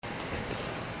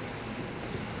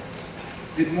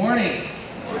Good morning.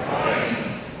 Good morning.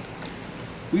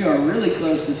 We are really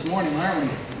close this morning, aren't we?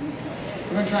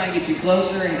 We're going to try and get you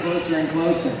closer and closer and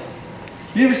closer.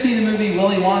 Have you ever seen the movie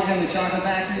Willy Wonka and the Chocolate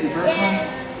Factory, the first one?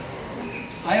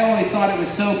 I always thought it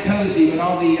was so cozy when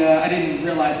all the, I didn't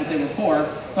realize that they were poor,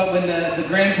 but when the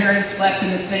grandparents slept in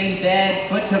the same bed,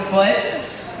 foot to foot,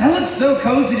 that looked so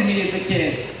cozy to me as a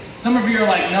kid. Some of you are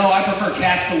like, no, I prefer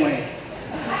Castaway.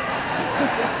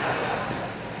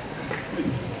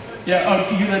 Yeah,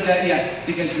 oh, you lived that? Yeah,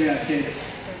 because you have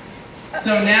kids.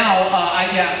 So now,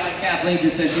 Kathleen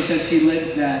just said, she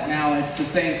lives that. Now it's the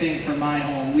same thing for my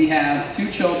home. We have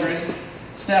 2 children.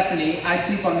 Stephanie, I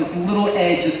sleep on this little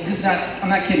edge, I'm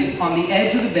not kidding, on the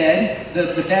edge of the bed.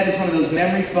 The bed is one of those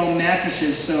memory foam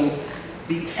mattresses, so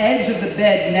the edge of the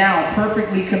bed now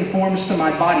perfectly conforms to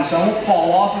my body, so I won't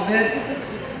fall off of it.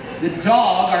 The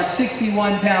dog, our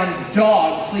 61-pound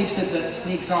dog,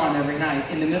 sneaks on every night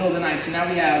in the middle of the night. So now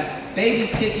we have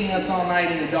babies kicking us all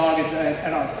night and a dog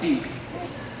at our feet.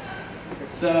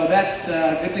 So that's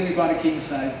a good thing we bought a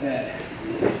king-size bed.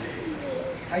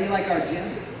 How you like our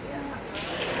gym?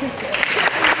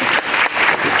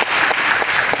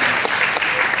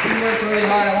 We worked really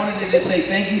hard. I wanted to just say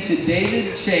thank you to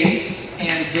David Chase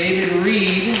and David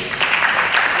Reed.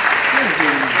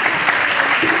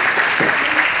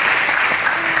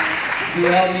 Who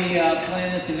helped me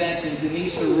plan this event, and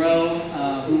Denise Rowe,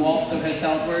 who also has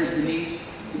helped. Where's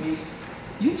Denise? Denise?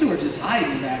 You two are just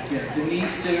hiding back there.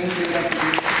 Denise, too. Give it up for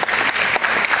Denise.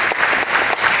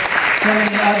 So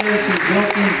many others who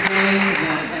built these games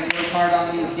and worked hard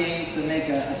on these games to make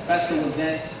a special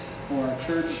event for our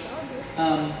church.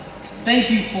 Thank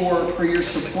you for your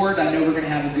support. I know we're going to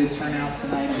have a good turnout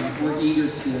tonight, and we're eager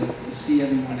to see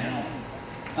everyone out.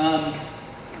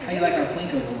 How you like our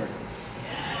Plinko board?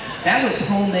 That was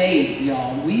homemade,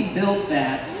 y'all. We built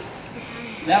that.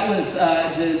 That was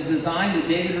the design that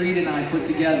David Reed and I put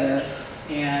together,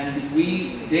 and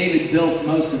David built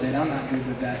most of it. I'm not good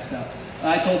with that stuff.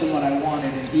 I told him what I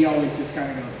wanted, and he always just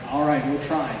kind of goes, all right, we'll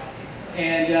try.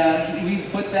 And we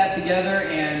put that together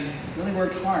and really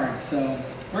worked hard. So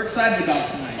we're excited about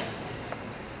tonight.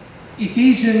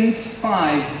 Ephesians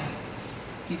 5,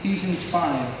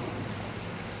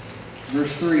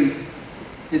 verse 3,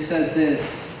 it says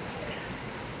this: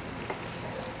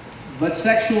 but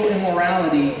sexual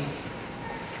immorality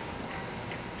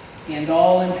and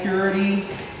all impurity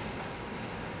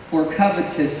or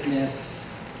covetousness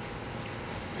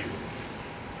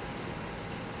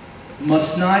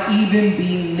must not even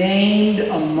be named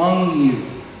among you,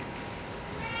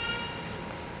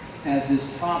 as is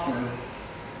proper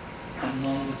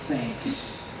among the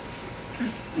saints.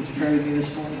 Would you pray with me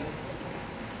this morning?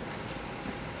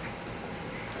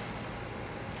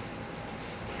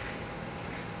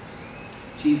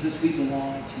 Jesus, we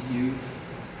belong to you.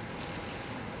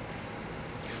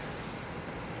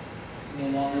 We no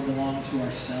longer belong to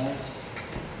ourselves.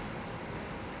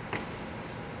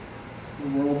 The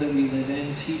world that we live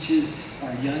in teaches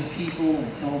our young people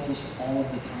and tells us all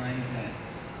of the time that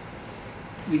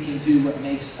we can do what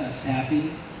makes us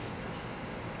happy.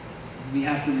 We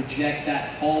have to reject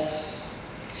that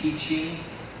false teaching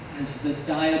as the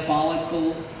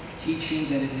diabolical teaching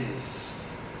that it is.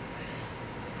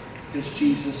 Because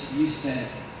Jesus, you said,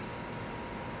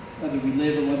 whether we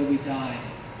live or whether we die,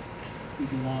 we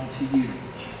belong to you.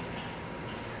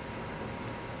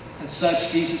 As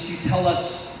such, Jesus, you tell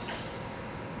us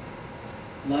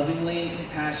lovingly and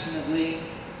compassionately,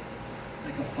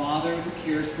 like a father who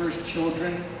cares for his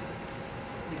children,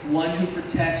 like one who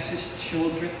protects his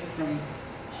children from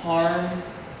harm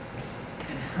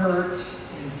and hurt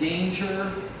and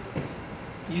danger.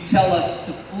 You tell us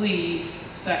to flee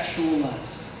sexual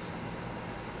lust.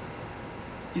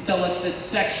 You tell us that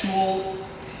sexual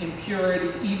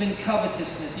impurity, even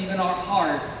covetousness, even our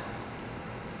heart,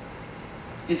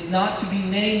 is not to be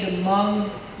named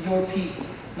among your people.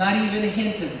 Not even a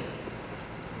hint of it.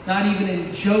 Not even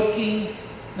in joking,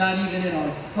 not even in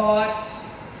our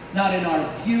thoughts, not in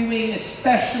our viewing,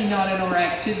 especially not in our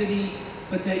activity,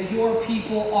 but that your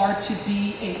people are to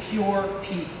be a pure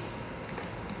people.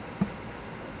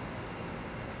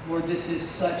 Lord, this is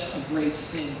such a great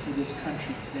sin for this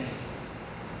country today.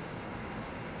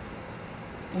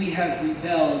 We have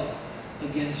rebelled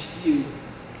against you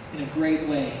in a great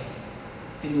way,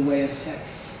 in the way of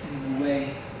sex, in the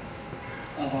way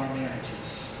of our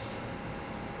marriages.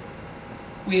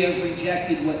 We have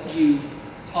rejected what you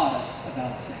taught us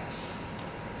about sex.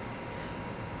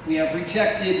 We have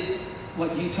rejected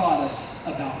what you taught us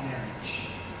about marriage.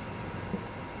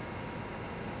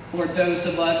 Lord, those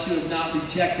of us who have not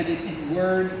rejected it in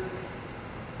word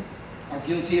are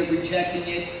guilty of rejecting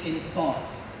it in thought.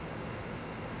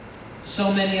 So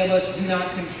many of us do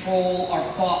not control our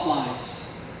thought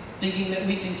lives, thinking that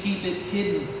we can keep it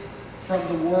hidden from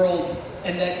the world,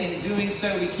 and that in doing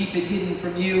so we keep it hidden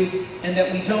from you, and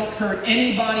that we don't hurt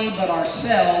anybody but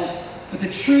ourselves. But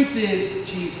the truth is,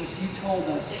 Jesus, you told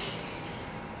us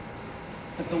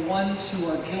that the ones who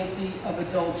are guilty of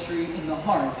adultery in the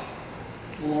heart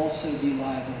will also be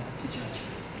liable to judgment.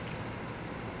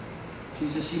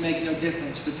 Jesus, you make no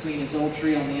difference between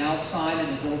adultery on the outside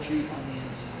and adultery on the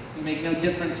inside. You make no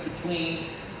difference between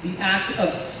the act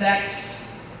of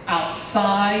sex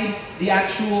outside, the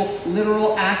actual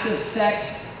literal act of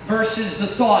sex, versus the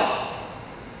thought.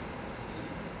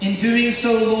 In doing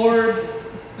so, Lord,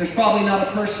 there's probably not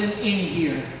a person in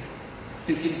here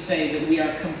who can say that we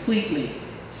are completely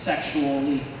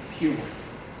sexually pure.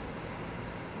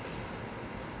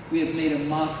 We have made a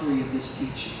mockery of this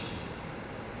teaching.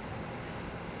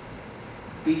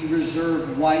 We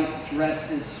reserve white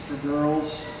dresses for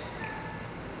girls,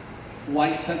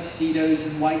 white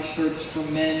tuxedos and white shirts for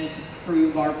men to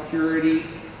prove our purity.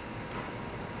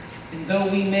 And though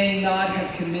we may not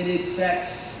have committed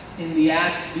sex in the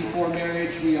act before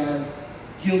marriage, we are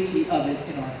guilty of it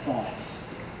in our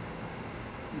thoughts.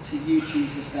 And to you,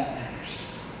 Jesus, that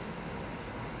matters.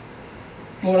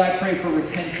 Lord, I pray for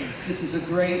repentance. This is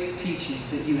a great teaching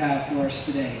that you have for us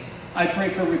today. I pray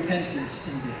for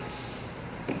repentance in this.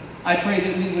 I pray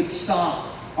that we would stop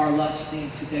our lusting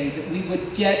today, that we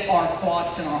would get our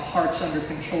thoughts and our hearts under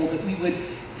control, that we would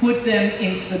put them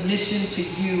in submission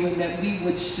to you, and that we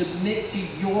would submit to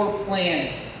your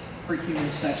plan for human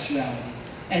sexuality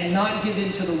and not give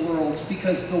in to the world's,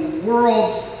 because the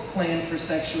world's plan for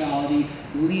sexuality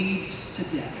leads to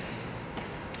death.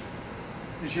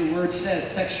 As your word says,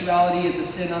 sexuality is a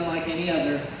sin unlike any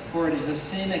other, for it is a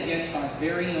sin against our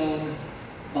very own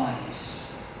bodies.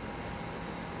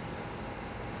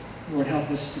 Lord,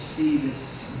 help us to see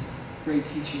this great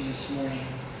teaching this morning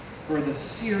for the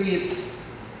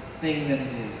serious thing that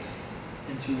it is,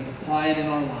 and to apply it in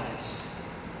our lives.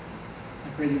 I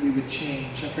pray that we would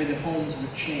change. I pray that homes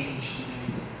would change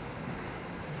today.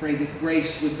 I pray that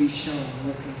grace would be shown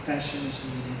where confession is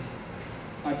needed.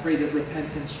 I pray that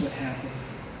repentance would happen.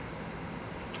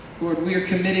 Lord, we are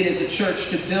committed as a church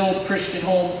to build Christian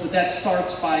homes, but that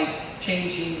starts by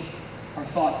changing our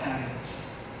thought patterns.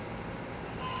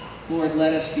 Lord,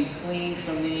 let us be clean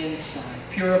from the inside.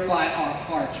 Purify our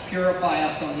hearts. Purify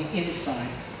us on the inside.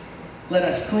 Let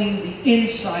us clean the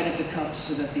inside of the cup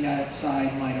so that the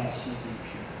outside might also be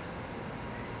pure.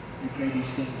 We pray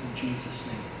these things in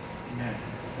Jesus' name. Amen.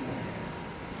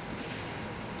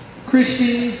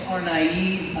 Christians are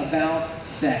naive about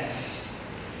sex.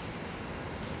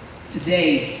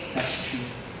 Today, that's true.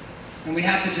 And we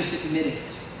have to just admit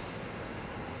it.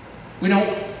 We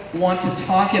don't want to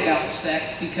talk about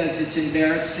sex because it's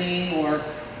embarrassing, or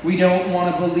we don't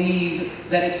want to believe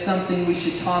that it's something we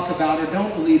should talk about, or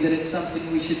don't believe that it's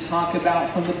something we should talk about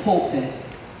from the pulpit.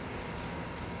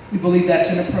 We believe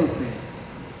that's inappropriate.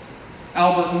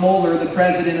 Albert Mohler, the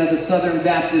president of the Southern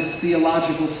Baptist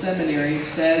Theological Seminary,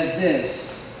 says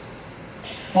this: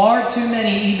 far too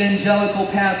many evangelical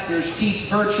pastors teach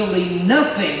virtually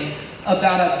nothing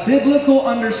about a biblical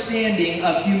understanding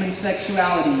of human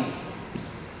sexuality.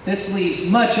 This leaves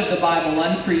much of the Bible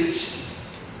unpreached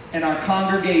and our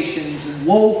congregations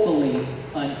woefully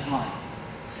untaught.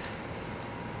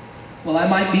 Well, I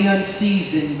might be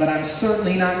unseasoned, but I'm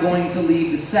certainly not going to leave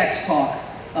the sex talk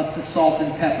up to salt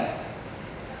and pepper.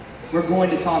 We're going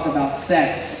to talk about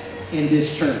sex in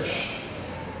this church.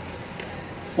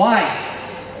 Why?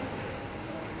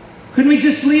 Couldn't we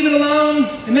just leave it alone?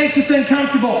 It makes us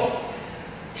uncomfortable.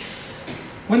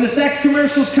 When the sex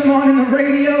commercials come on in the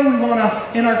radio,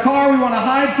 in our car, we want to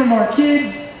hide from our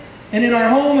kids. And in our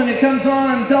home, when it comes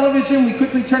on television, we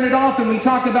quickly turn it off and we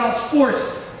talk about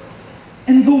sports.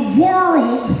 And the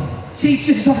world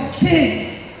teaches our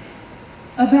kids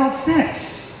about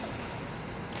sex.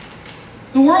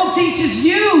 The world teaches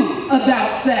you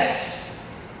about sex.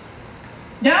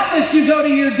 Doubtless you go to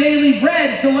your Daily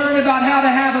Bread to learn about how to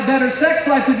have a better sex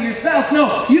life with your spouse.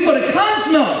 No, you go to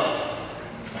Cosmo.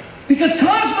 Because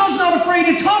Cosmo's not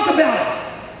afraid to talk about it.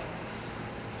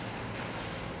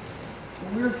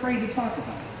 But we're afraid to talk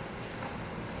about it.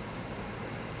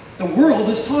 The world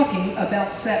is talking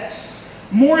about sex.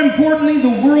 More importantly,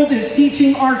 the world is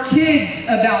teaching our kids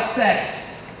about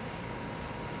sex.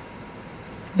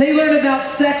 They learn about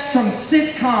sex from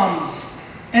sitcoms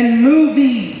and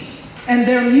movies and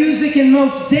their music, and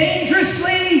most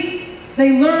dangerously,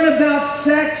 they learn about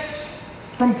sex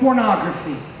from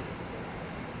pornography.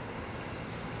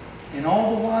 And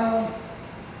all the while,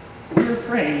 we're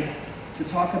afraid to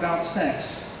talk about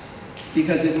sex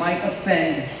because it might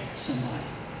offend somebody.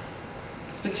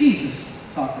 But Jesus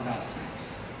talked about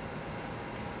sex.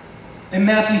 In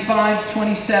Matthew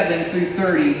 5:27 through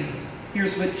 30,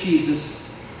 here's what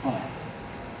Jesus taught.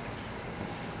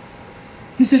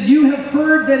 He said, "You have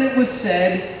heard that it was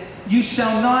said, 'You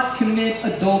shall not commit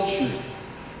adultery.'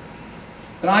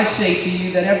 But I say to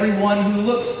you that everyone who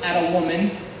looks at a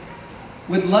woman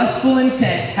with lustful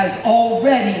intent has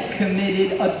already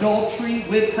committed adultery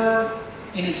with her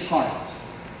in his heart.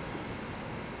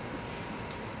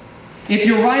 If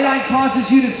your right eye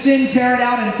causes you to sin, tear it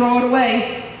out and throw it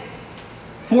away.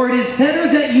 For it is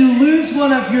better that you lose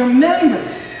one of your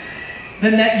members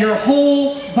than that your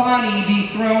whole body be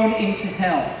thrown into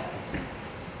hell.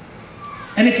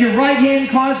 And if your right hand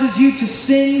causes you to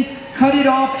sin, cut it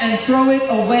off and throw it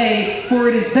away. For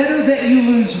it is better that you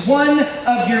lose one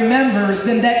of your members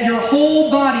than that your whole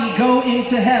body go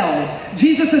into hell."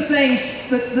 Jesus is saying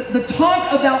that the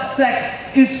talk about sex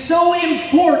is so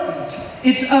important.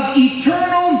 It's of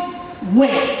eternal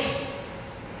weight.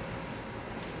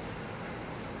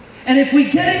 And if we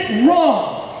get it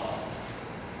wrong,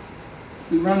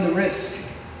 we run the risk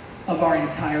of our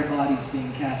entire bodies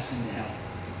being cast into hell.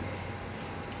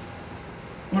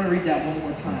 I want to read that one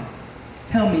more time.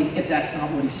 Tell me if that's not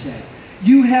what he said.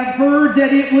 "You have heard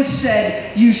that it was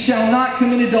said, 'You shall not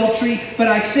commit adultery,' but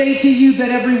I say to you that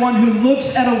everyone who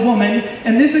looks at a woman,"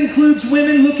 and this includes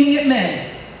women looking at men,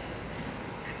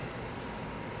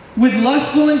 "with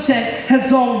lustful intent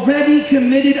has already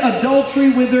committed adultery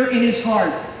with her in his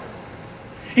heart.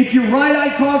 If your right eye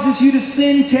causes you to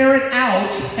sin, tear it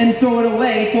out and throw it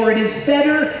away. For it is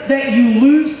better that you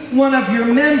lose one of your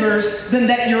members than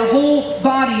that your whole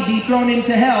body be thrown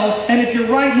into hell. And if your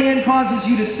right hand causes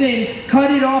you to sin,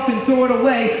 cut it off and throw it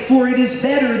away. For it is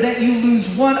better that you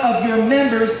lose one of your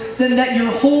members than that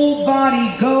your whole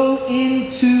body go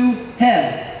into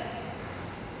hell."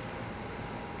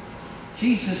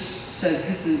 Jesus says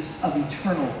this is of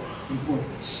eternal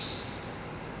importance.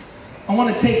 I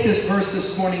want to take this verse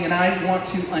this morning and I want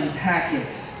to unpack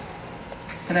it.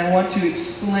 And I want to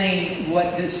explain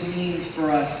what this means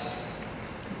for us.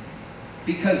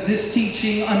 Because this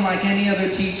teaching, unlike any other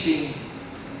teaching,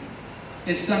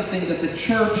 is something that the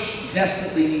church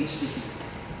desperately needs to hear.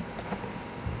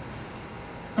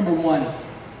 Number one,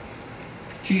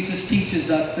 Jesus teaches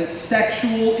us that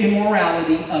sexual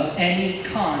immorality of any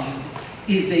kind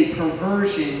is a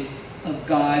perversion of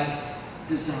God's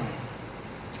design.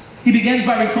 He begins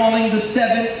by recalling the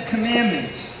seventh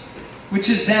commandment, which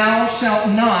is, "Thou shalt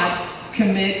not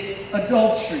commit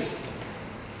adultery."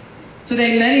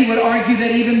 Today, many would argue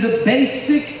that even the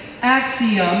basic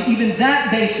axiom, even that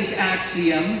basic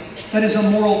axiom that is a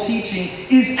moral teaching,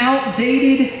 is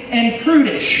outdated and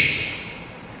prudish.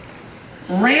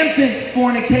 Rampant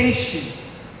fornication,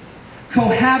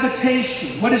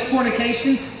 cohabitation. What is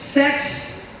fornication?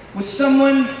 Sex with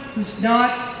someone who's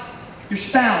not your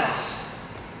spouse.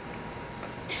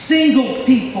 Single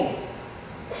people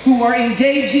who are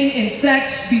engaging in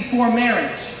sex before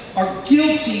marriage are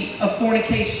guilty of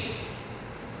fornication.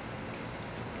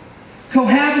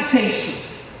 Cohabitation,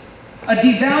 a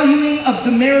devaluing of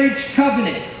the marriage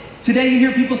covenant. Today you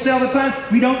hear people say all the time,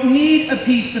 "We don't need a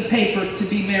piece of paper to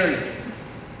be married."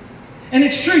 And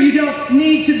it's true, you don't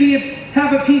need to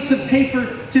have a piece of paper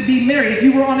to be married. If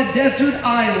you were on a desert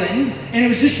island and it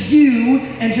was just you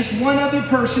and just one other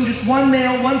person, just one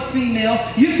male, one female,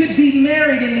 you could be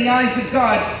married in the eyes of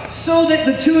God, so that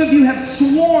the two of you have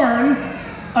sworn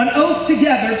an oath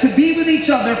together to be with each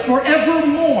other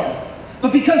forevermore.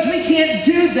 But because we can't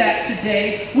do that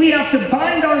today, we have to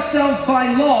bind ourselves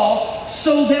by law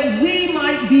so that we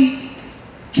might be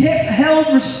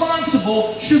held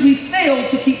responsible should we fail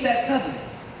to keep that covenant.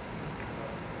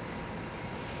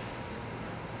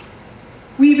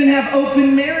 We even have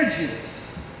open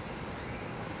marriages.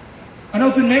 An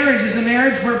open marriage is a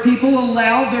marriage where people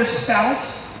allow their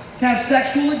spouse to have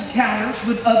sexual encounters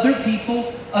with other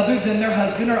people other than their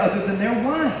husband or other than their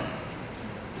wife.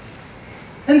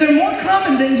 And they're more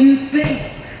common than you think,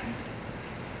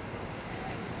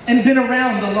 and been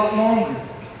around a lot longer.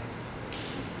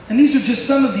 And these are just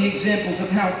some of the examples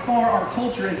of how far our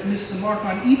culture has missed the mark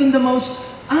on even the most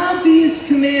obvious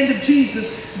command of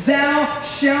Jesus, "Thou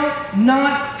shalt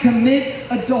not commit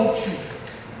adultery."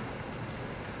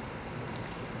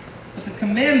 But the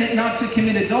commandment not to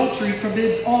commit adultery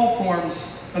forbids all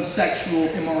forms of sexual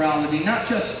immorality, not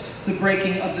just the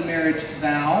breaking of the marriage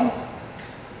vow.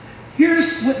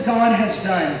 Here's what God has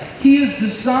done. He has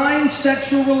designed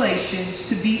sexual relations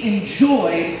to be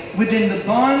enjoyed within the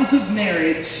bonds of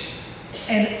marriage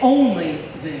and only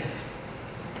there.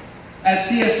 As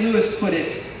C.S. Lewis put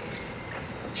it,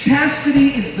 chastity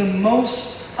is the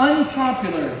most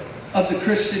unpopular of the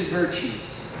Christian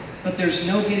virtues, but there's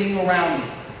no getting around it.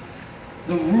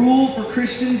 The rule for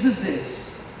Christians is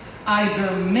this: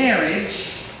 either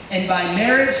marriage, and by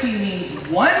marriage he means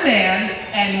one man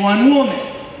and one woman.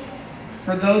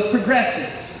 For those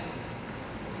progressives,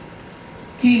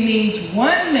 he means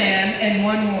one man and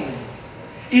one woman.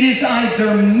 It is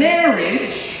either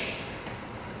marriage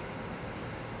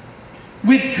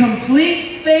with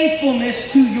complete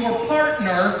faithfulness to your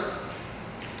partner,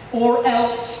 or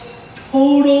else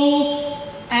total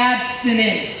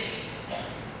abstinence.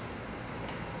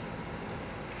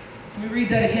 Let me read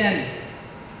that again,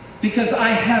 because I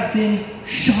have been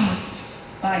shocked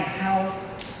by how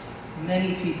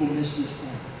many people miss this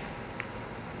point.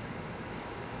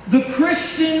 The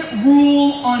Christian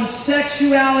rule on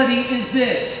sexuality is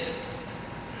this: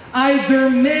 either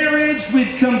marriage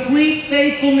with complete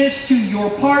faithfulness to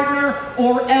your partner,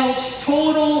 or else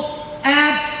total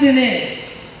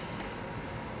abstinence.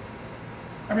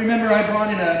 I remember I brought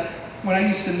in when I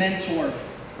used to mentor,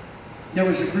 there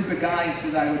was a group of guys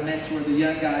that I would mentor, the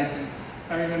young guys, and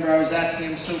I remember I was asking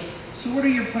them, so what are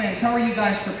your plans? How are you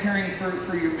guys preparing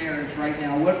for your marriage right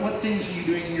now? What things are you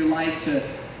doing in your life to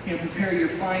prepare your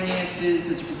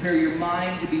finances, to prepare your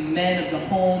mind to be men of the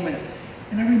home?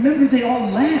 And I remember they all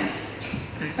laughed.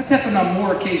 That's happened on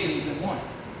more occasions than one.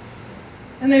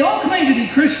 And they all claimed to be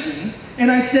Christian. And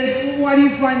I said, well, why do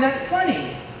you find that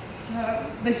funny?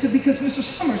 They said, because Mr.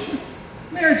 Summers,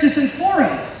 marriage isn't for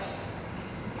us.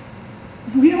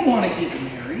 We don't want to get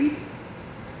married.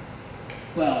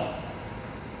 Well,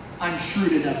 I'm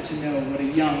shrewd enough to know what a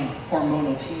young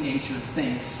hormonal teenager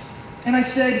thinks. And I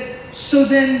said, so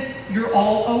then you're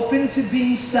all open to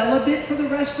being celibate for the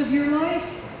rest of your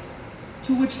life?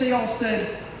 To which they all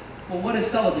said, well, what does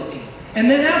celibate mean? And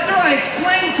then after I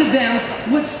explained to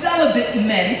them what celibate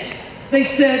meant, they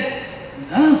said,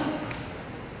 no.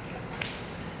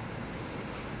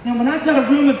 Now, when I've got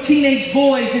a room of teenage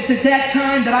boys, it's at that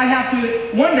time that I have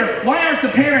to wonder, why aren't the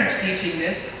parents teaching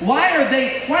this? Why are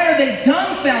they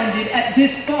dumbfounded at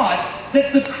this thought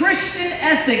that the Christian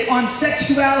ethic on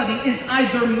sexuality is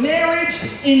either marriage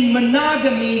in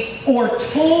monogamy or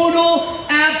total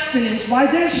abstinence? Why,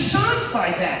 they're shocked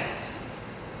by that.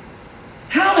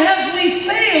 How have we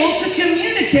failed to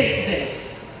communicate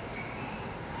this?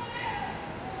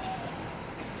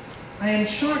 I am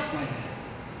shocked by that.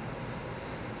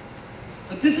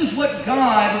 But this is what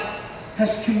God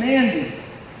has commanded.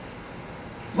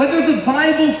 Whether the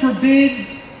Bible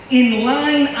forbids in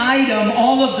line item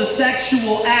all of the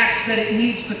sexual acts that it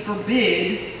needs to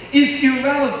forbid is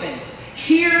irrelevant.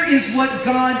 Here is what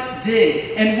God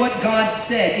did and what God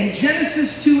said. In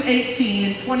Genesis 2:18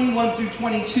 and 21 through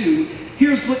 22,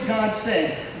 here's what God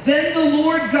said. Then the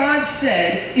Lord God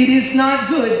said, it is not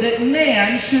good that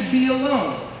man should be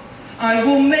alone. I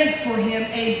will make for him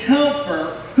a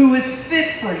helper who is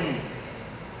fit for him.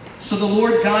 So the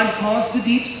Lord God caused a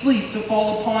deep sleep to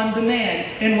fall upon the man,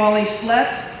 and while he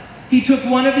slept, he took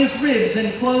one of his ribs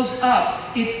and closed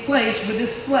up its place with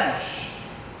his flesh.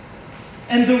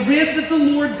 And the rib that the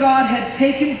Lord God had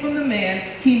taken from the man,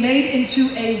 he made into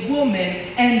a woman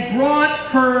and brought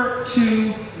her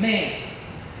to man.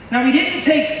 Now, he didn't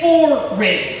take 4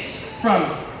 ribs from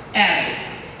Adam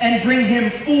and bring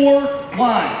him 4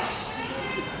 wives.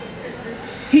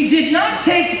 He did not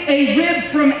take a rib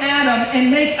from Adam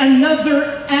and make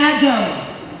another Adam.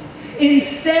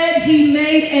 Instead, he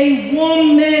made a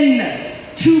woman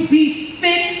to be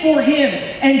fit for him.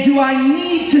 And do I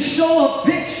need to show a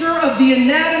picture of the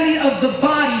anatomy of the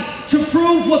body to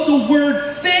prove what the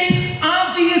word fit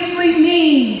obviously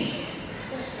means?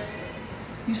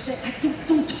 You say,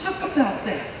 don't talk about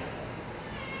that.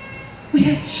 We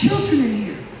have children in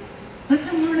here. Let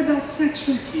them learn about sex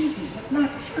from TV, but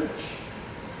not church.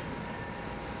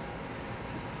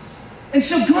 And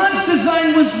so God's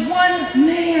design was one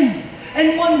man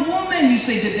and one woman. You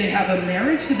say, did they have a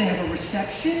marriage? Did they have a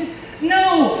reception?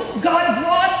 No, God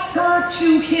brought her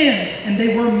to him and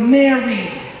they were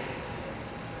married.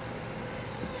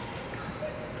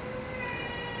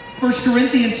 1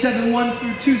 Corinthians 7:1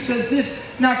 through 2 says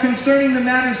this, now concerning the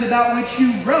matters about which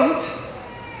you wrote,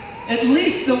 at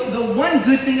least the one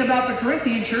good thing about the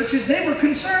Corinthian church is they were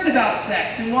concerned about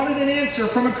sex and wanted an answer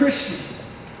from a Christian.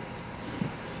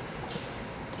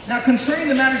 Now, concerning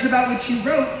the matters about which you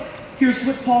wrote, here's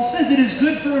what Paul says. It is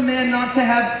good for a man not to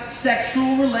have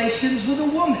sexual relations with a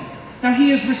woman. Now,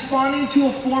 he is responding to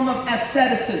a form of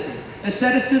asceticism.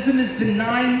 Asceticism is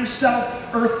denying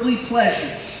yourself earthly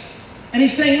pleasures. And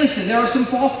he's saying, listen, there are some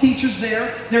false teachers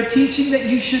there. They're teaching that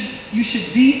you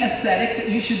should be ascetic, that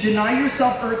you should deny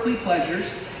yourself earthly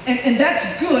pleasures. And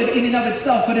that's good in and of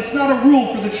itself, but it's not a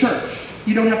rule for the church.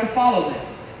 You don't have to follow that.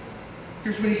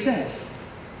 Here's what he says.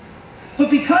 But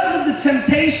because of the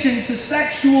temptation to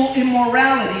sexual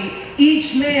immorality,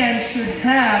 each man should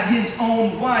have his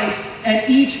own wife, and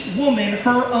each woman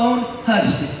her own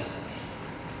husband.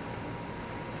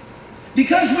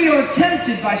 Because we are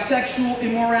tempted by sexual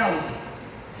immorality,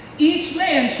 each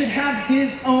man should have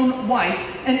his own wife,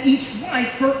 and each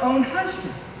wife her own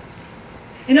husband.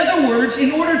 In other words,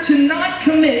 in order to not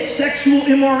commit sexual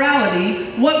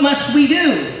immorality, what must we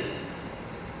do?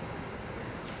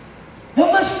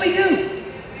 What must we do?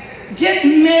 Get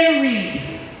married.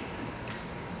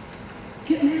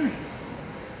 Get married.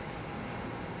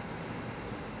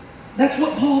 That's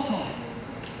what Paul taught.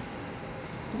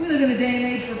 We live in a day and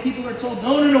age where people are told,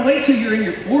 no, wait till you're in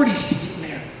your 40s to get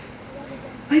married.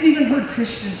 I've even heard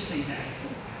Christians say that.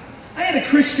 I had a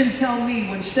Christian tell me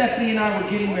when Stephanie and I were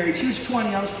getting married, she was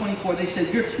 20, I was 24, they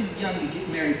said, you're too young to get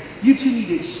married. You two need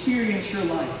to experience your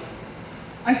life.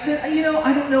 I said,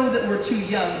 I don't know that we're too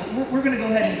young, but we're going to go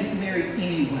ahead and get married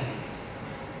anyway.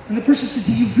 And the person said,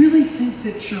 do you really think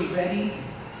that you're ready?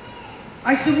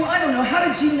 I said, well, I don't know. How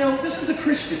did you know? This is a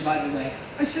Christian, by the way.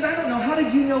 I said, I don't know. How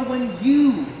did you know when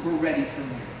you were ready for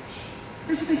marriage?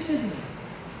 Here's what they said to me.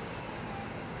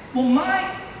 Well,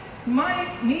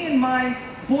 me and my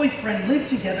boyfriend lived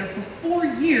together for 4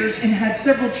 years and had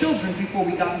several children before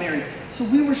we got married. So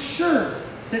we were sure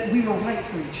that we were right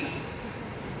for each other.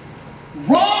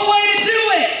 Wrong way to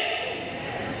do it!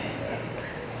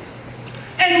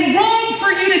 And wrong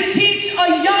for you to teach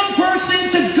a young person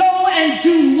to go and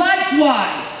do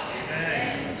likewise.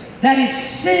 That is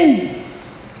sin.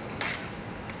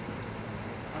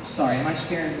 I'm sorry, am I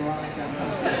scaring Veronica?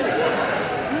 I'm so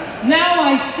sorry. Now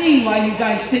I see why you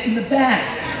guys sit in the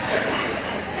back.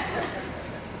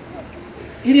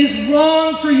 It is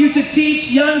wrong for you to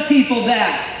teach young people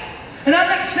that. And I'm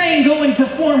not saying go and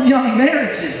perform young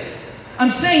marriages. I'm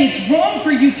saying it's wrong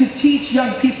for you to teach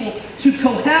young people to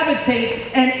cohabitate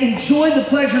and enjoy the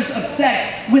pleasures of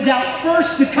sex without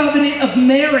first the covenant of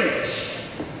marriage.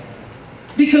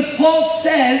 Because Paul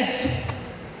says,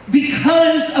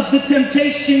 because of the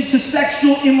temptation to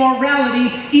sexual immorality,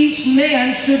 each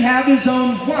man should have his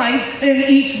own wife and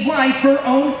each wife her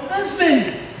own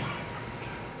husband.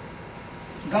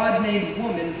 God made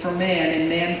woman for man and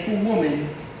man for woman,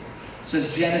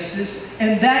 says Genesis,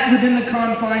 and that within the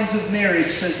confines of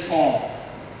marriage, says Paul.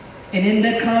 And in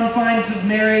the confines of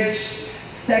marriage,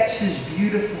 sex is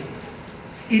beautiful.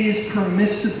 It is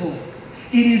permissible.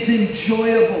 It is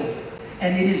enjoyable.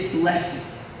 And it is blessed.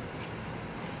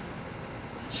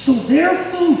 So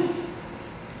therefore,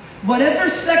 whatever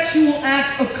sexual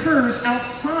act occurs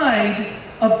outside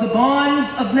of the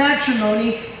bonds of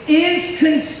matrimony is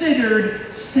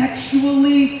considered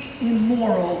sexually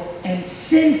immoral and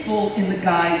sinful in the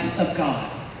eyes of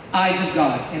God.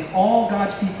 And all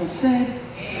God's people said,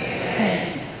 amen.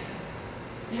 Thank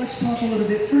you. Let's talk a little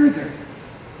bit further.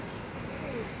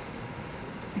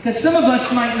 Because some of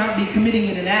us might not be committing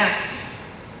it in act.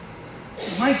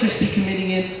 We might just be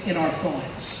committing it in our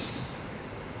thoughts.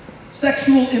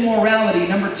 Sexual immorality.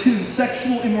 Number 2,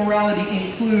 sexual immorality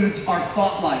includes our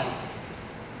thought life.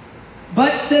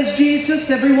 But, says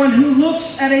Jesus, everyone who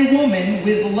looks at a woman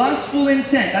with lustful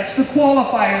intent, that's the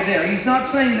qualifier there. He's not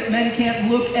saying that men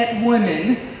can't look at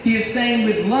women. He is saying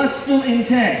with lustful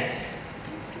intent,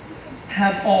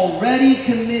 have already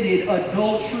committed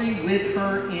adultery with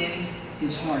her in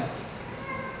his heart.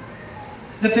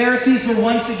 The Pharisees were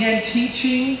once again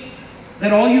teaching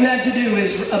that all you had to do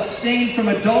is abstain from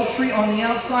adultery on the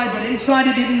outside, but inside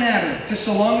it didn't matter, just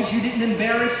so long as you didn't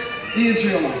embarrass the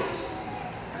Israelites.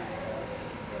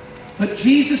 But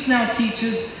Jesus now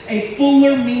teaches a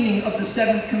fuller meaning of the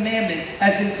 7th commandment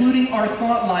as including our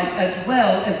thought life as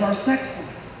well as our sex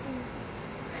life.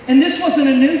 And this wasn't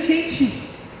a new teaching.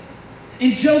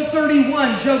 In Job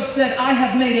 31, Job said, I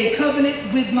have made a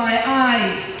covenant with my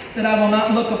eyes that I will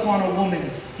not look upon a woman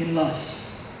in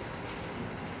lust.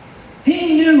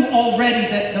 He knew already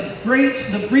that the breach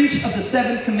of the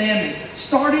 7th commandment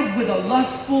started with a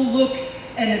lustful look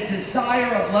and a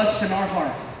desire of lust in our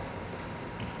heart.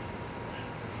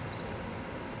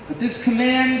 But this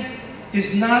command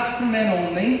is not for men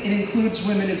only. It includes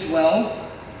women as well.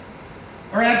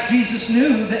 Perhaps Jesus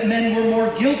knew that men were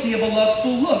more guilty of a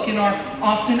lustful look and are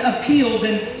often appealed,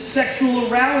 and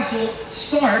sexual arousal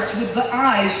starts with the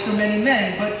eyes for many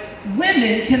men. But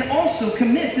women can also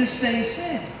commit this same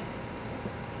sin.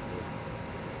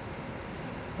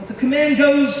 But the command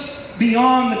goes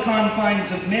beyond the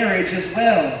confines of marriage as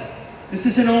well. This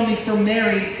isn't only for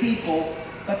married people,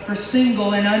 but for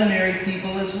single and unmarried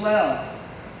people as well.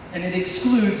 And it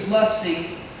excludes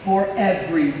lusting for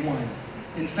everyone.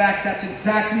 In fact, that's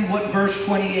exactly what verse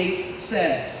 28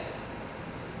 says.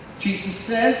 Jesus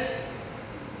says,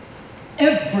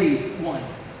 everyone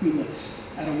who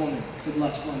looks at a woman with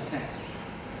lustful intent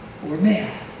or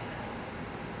man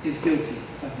is guilty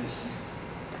of this sin.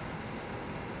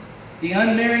 The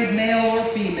unmarried male or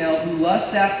female who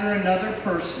lusts after another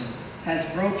person has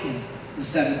broken the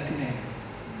seventh commandment.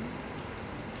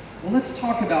 Well, let's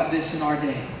talk about this in our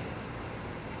day.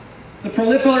 The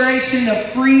proliferation of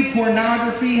free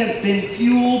pornography has been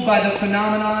fueled by the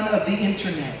phenomenon of the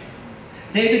internet.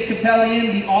 David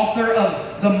Kapelian, the author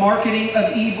of The Marketing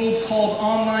of Evil, called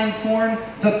online porn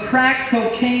the crack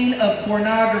cocaine of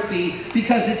pornography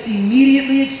because it's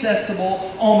immediately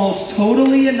accessible, almost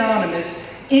totally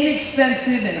anonymous,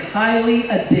 inexpensive, and highly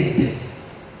addictive.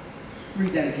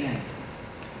 Read that again.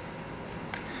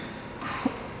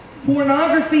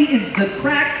 Pornography is the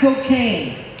crack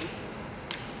cocaine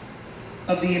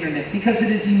of the internet because it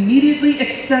is immediately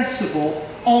accessible,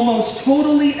 almost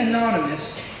totally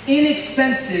anonymous,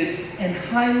 inexpensive, and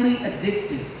highly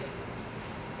addictive.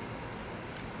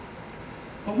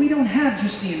 But we don't have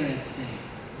just the internet today.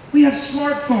 We have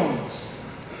smartphones,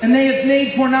 and they have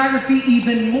made pornography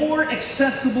even more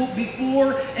accessible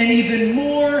before and even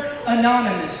more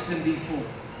anonymous than before.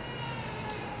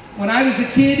 When I was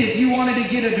a kid, if you wanted to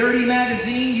get a dirty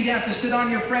magazine, you'd have to sit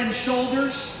on your friend's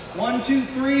shoulders, 1, 2,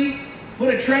 3,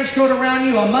 put a trench coat around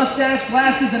you, a mustache,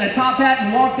 glasses, and a top hat,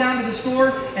 and walk down to the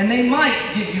store, and they might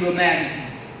give you a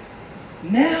magazine.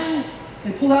 Now,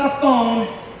 they pull out a phone,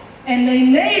 and they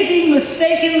maybe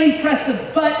mistakenly press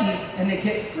a button, and they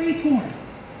get free porn.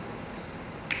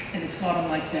 And it's got them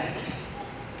like that.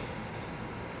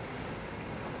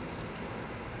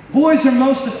 Boys are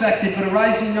most affected, but a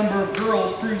rising number of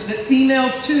girls proves that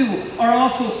females, too, are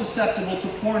also susceptible to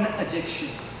porn addiction.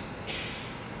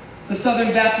 The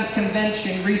Southern Baptist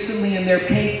Convention recently in their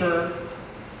paper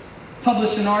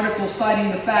published an article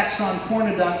citing the facts on porn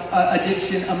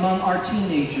addiction among our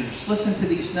teenagers. Listen to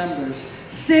these numbers.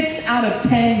 6 out of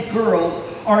 10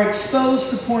 girls are exposed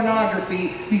to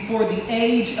pornography before the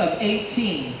age of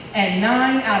 18, and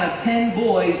 9 out of 10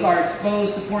 boys are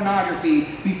exposed to pornography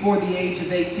before the age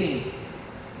of 18.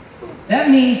 That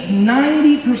means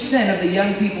 90% of the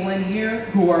young people in here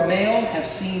who are male have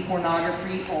seen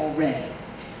pornography already.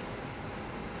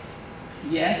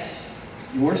 Yes,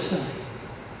 your son.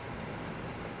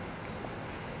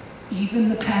 Even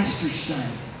the pastor's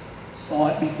son saw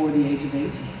it before the age of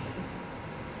 18.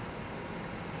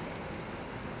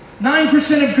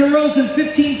 9% of girls and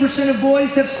 15% of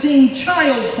boys have seen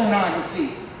child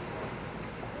pornography.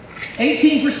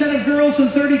 18% of girls and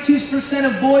 32%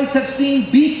 of boys have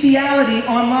seen bestiality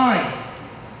online.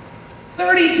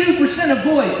 32% of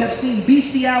boys have seen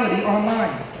bestiality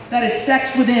online. That is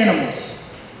sex with animals.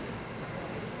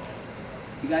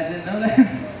 You guys didn't know that?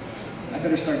 I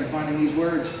better start defining these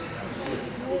words.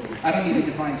 I don't need to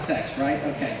define sex, right?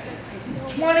 Okay.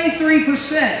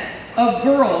 23% of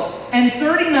girls and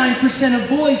 39% of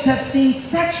boys have seen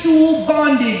sexual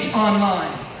bondage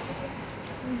online.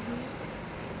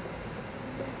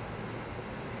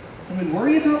 And we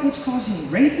worry about what's causing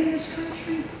rape in this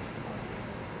country.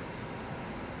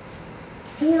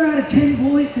 4 out of 10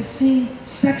 boys have seen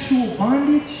sexual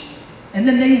bondage, and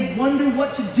then they wonder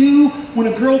what to do when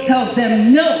a girl tells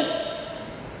them no.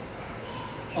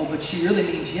 Oh, but she really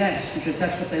means yes, because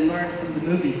that's what they learned from the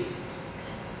movies.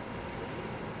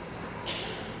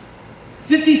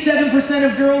 57%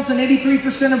 of girls and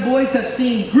 83% of boys have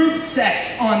seen group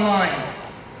sex online.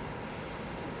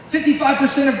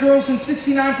 55% of girls and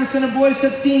 69% of boys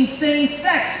have seen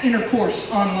same-sex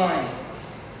intercourse online.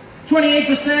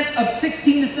 28% of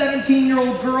 16 to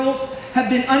 17-year-old girls have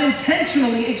been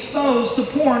unintentionally exposed to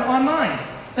porn online.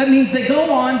 That means they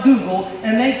go on Google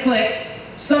and they click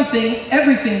something,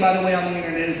 everything, by the way, on the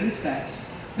internet has been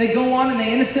sex. They go on and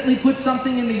they innocently put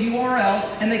something in the URL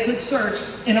and they click search,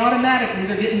 and automatically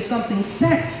they're getting something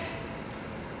sexed.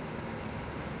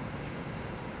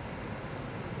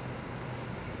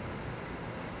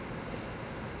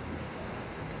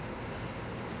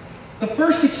 The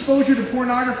first exposure to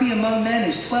pornography among men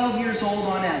is 12 years old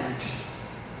on average.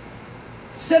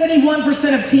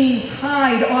 71% of teens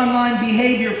hide online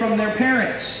behavior from their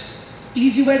parents.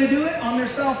 Easy way to do it? On their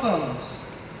cell phones.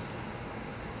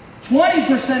 20%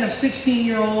 of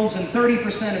 16-year-olds and 30%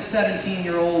 of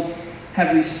 17-year-olds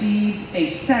have received a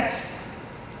sext.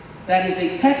 That is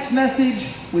a text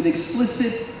message with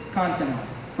explicit content on it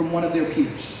from one of their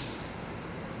peers.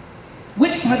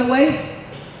 Which, by the way,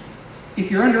 if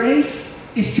you're underage,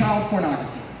 is child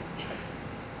pornography.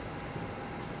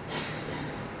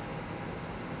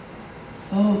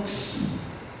 Folks,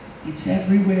 It's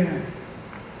everywhere.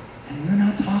 And we're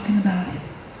not talking about it.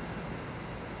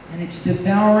 And it's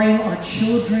devouring our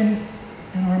children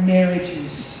and our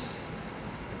marriages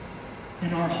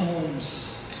and our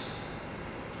homes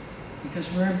because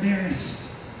we're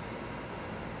embarrassed.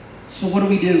 So what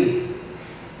do?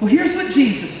 Well, here's what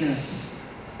Jesus says.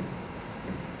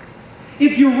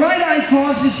 If your right eye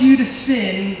causes you to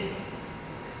sin,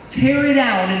 tear it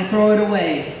out and throw it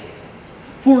away.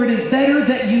 For it is better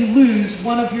that you lose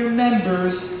one of your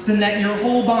members than that your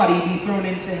whole body be thrown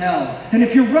into hell. And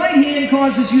if your right hand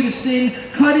causes you to sin,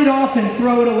 cut it off and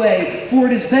throw it away. For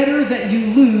it is better that you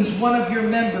lose one of your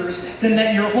members than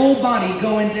that your whole body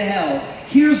go into hell.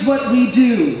 Here's what we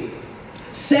do.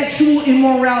 Sexual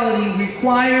immorality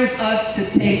requires us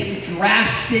to take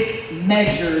drastic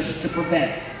measures to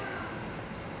prevent.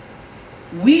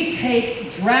 We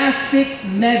take drastic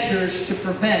measures to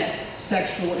prevent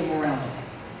sexual immorality.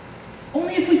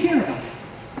 Only if we care about it.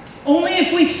 Only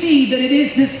if we see that it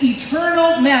is this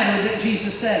eternal matter that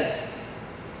Jesus says.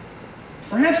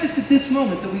 Perhaps it's at this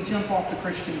moment that we jump off the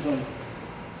Christian boat.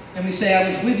 And we say, I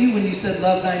was with you when you said,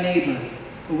 love thy neighbor.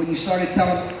 But when you started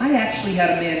telling, I actually had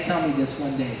a man tell me this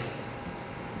one day.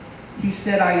 He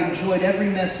said, I enjoyed every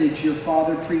message your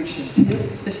father preached until,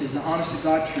 this is the honest to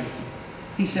God truth.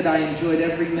 He said, I enjoyed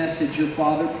every message your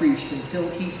father preached until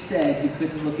he said you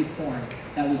couldn't look at porn.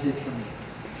 That was it for me.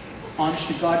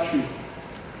 Honest to God truth.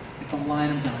 If I'm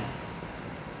lying, I'm dying.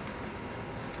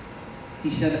 He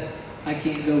said, I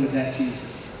can't go with that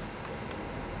Jesus.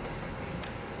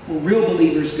 Well, real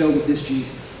believers go with this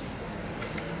Jesus.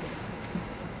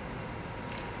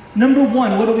 Number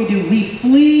one, what do? We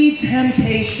flee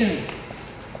temptation.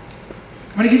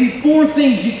 I'm going to give you 4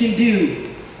 things you can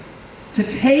do to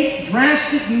take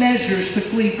drastic measures to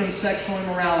flee from sexual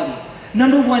immorality.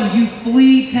 Number 1, you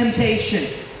flee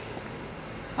temptation.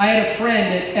 I had a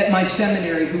friend at my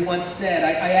seminary who once said,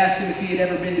 I asked him if he had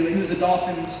ever been to it. He was a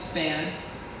Dolphins fan,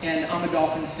 and I'm a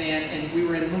Dolphins fan, and we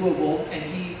were in Louisville, and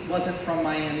he wasn't from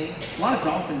Miami. A lot of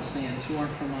Dolphins fans who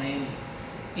aren't from Miami.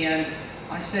 And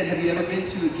I said, have you ever been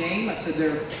to a game? I said,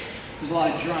 there's a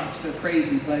lot of drunks, they're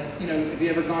crazy, but have you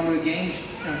ever gone to a game?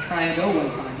 Try and go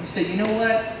one time. He said, you know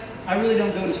what? I really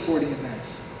don't go to sporting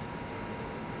events.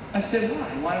 I said,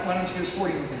 why? Why don't you go to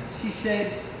sporting events? He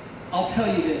said, I'll tell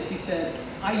you this. He said,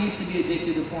 I used to be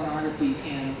addicted to pornography,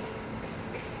 and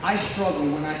I struggle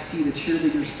when I see the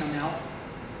cheerleaders come out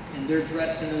and they're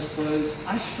dressed in those clothes.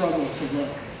 I struggle to look.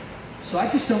 So I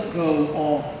just don't go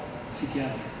all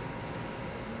together.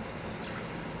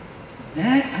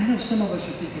 That, I know some of us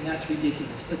are thinking that's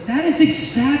ridiculous, but that is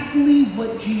exactly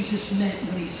what Jesus meant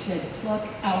when he said, pluck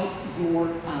out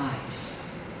your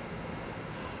eyes.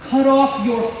 Cut off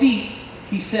your feet,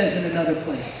 he says in another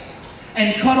place,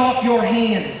 and cut off your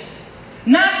hands.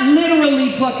 Not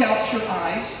literally pluck out your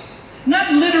eyes,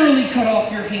 not literally cut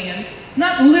off your hands,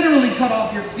 not literally cut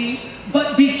off your feet,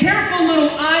 but be careful, little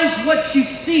eyes, what you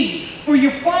see, for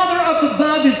your Father up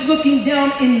above is looking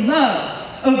down in love.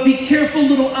 Oh, be careful,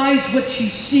 little eyes, what you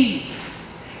see.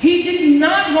 He did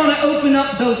not want to open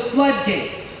up those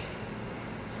floodgates.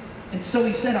 And so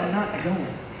he said, I'm not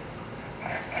going.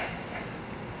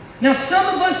 Now,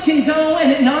 some of us can go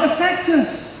and it not affect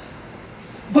us.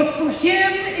 But for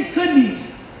him, it couldn't.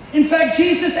 In fact,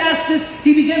 Jesus asked us,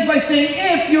 he begins by saying,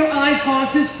 if your eye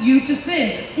causes you to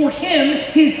sin. For him,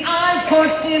 his eye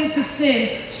caused him to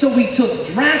sin. So we took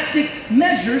drastic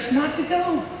measures not to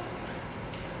go.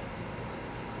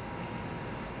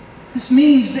 This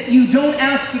means that you don't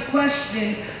ask the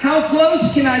question, how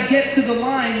close can I get to the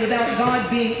line without God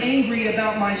being angry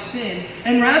about my sin?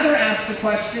 And rather ask the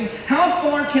question, how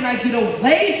far can I get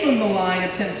away from the line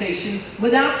of temptation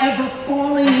without ever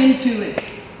falling into it?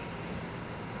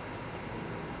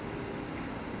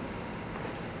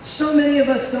 So many of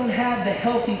us don't have the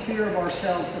healthy fear of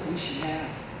ourselves that we should have.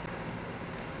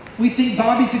 We think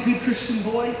Bobby's a good Christian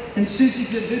boy and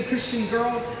Susie's a good Christian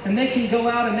girl, and they can go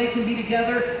out and they can be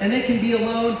together and they can be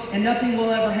alone and nothing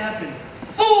will ever happen.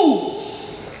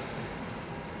 Fools!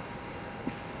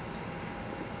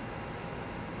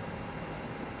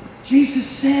 Jesus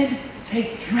said,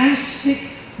 take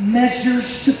drastic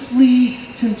measures to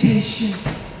flee temptation.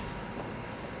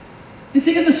 You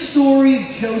think of the story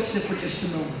of Joseph for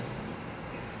just a moment.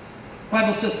 The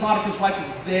Bible says Potiphar's wife was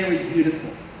very beautiful.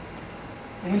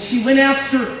 And when she went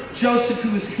after Joseph,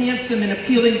 who was handsome and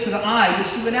appealing to the eye, when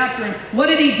she went after him, what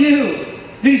did he do?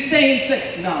 Did he stay and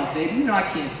say, no, baby, I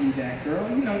can't do that, girl.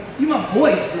 You're my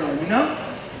boy's girl,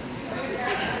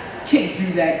 Can't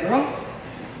do that, girl.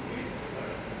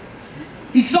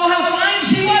 He saw how fine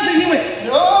she was and he went,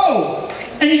 no!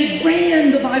 And he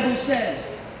ran, the Bible says.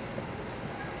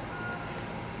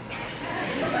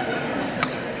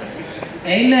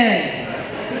 Amen.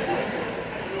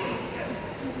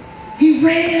 He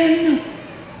ran.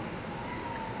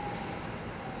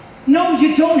 No,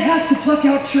 you don't have to pluck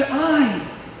out your eye,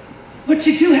 but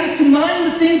you do have to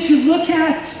mind the things you look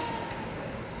at.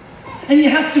 And you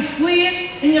have to flee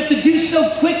it, and you have to do so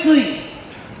quickly.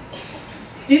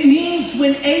 It means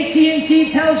when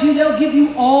AT&T tells you they'll give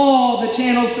you all the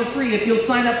channels for free if you'll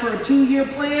sign up for a 2-year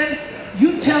plan,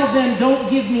 you tell them, don't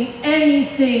give me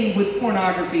anything with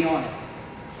pornography on it.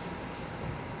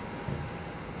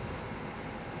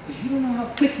 Because you don't know how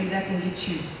quickly that can get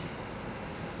you.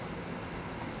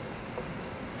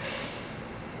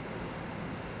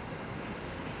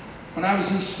 When I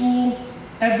was in school,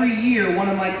 every year one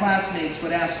of my classmates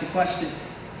would ask the question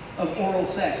of oral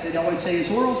sex. They'd always say,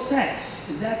 is oral sex,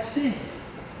 is that sin?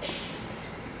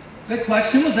 The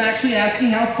question was actually asking,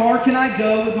 how far can I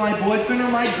go with my boyfriend or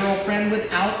my girlfriend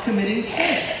without committing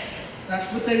sin?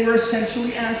 That's what they were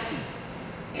essentially asking.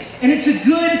 And it's a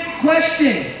good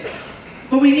question.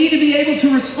 But we need to be able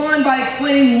to respond by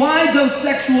explaining why those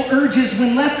sexual urges,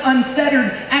 when left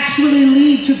unfettered, actually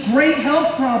lead to great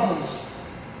health problems.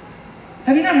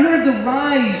 Have you not heard of the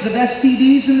rise of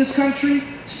STDs in this country?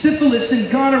 Syphilis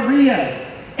and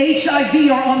gonorrhea,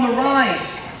 HIV are on the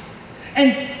rise.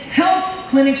 And health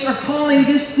clinics are calling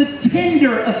this the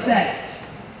Tinder effect.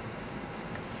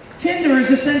 Tinder is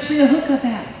essentially a hookup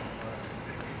app.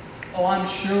 Oh, I'm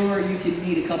sure you can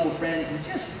meet a couple friends and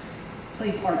just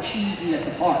play parcheesi at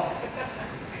the park.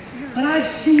 But I've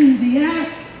seen the app.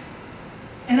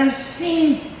 And I've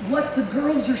seen what the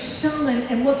girls are selling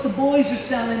and what the boys are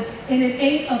selling, and it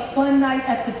ain't a fun night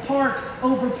at the park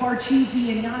over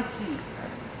Parcheesi and Yahtzee.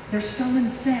 They're selling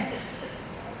sex.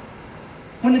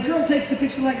 When the girl takes the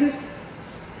picture like this,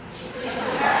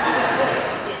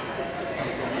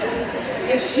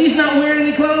 if she's not wearing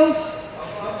any clothes,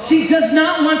 she does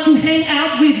not want to hang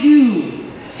out with you.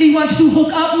 She wants to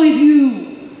hook up with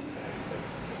you.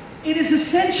 It is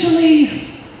essentially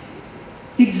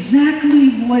exactly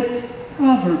what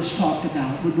Proverbs talked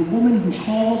about with the woman who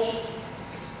calls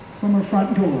from her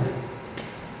front door.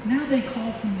 Now they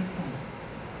call from their phone.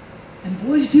 And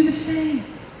boys do the same.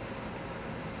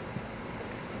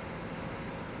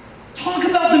 Talk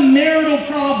about the marital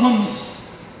problems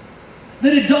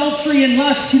that adultery and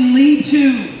lust can lead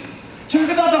to. Talk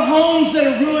about the homes that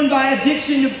are ruined by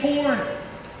addiction to porn.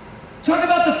 Talk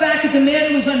about the fact that the man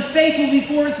who was unfaithful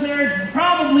before his marriage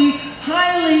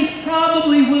highly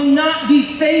probably will not be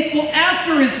faithful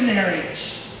after his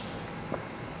marriage.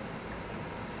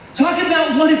 Talk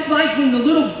about what it's like when the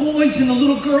little boys and the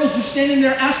little girls are standing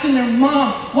there asking their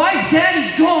mom, why is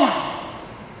Daddy gone?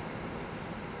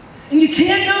 And you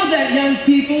can't know that, young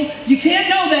people. You can't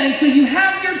know that until you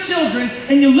have your children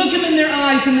and you look them in their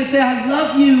eyes and they say, I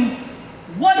love you.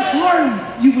 What harm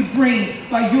you would bring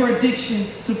by your addiction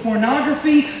to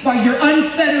pornography, by your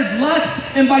unfettered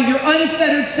lust, and by your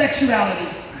unfettered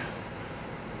sexuality.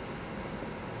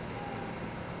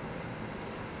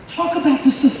 Talk about the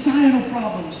societal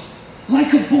problems,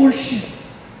 like abortion.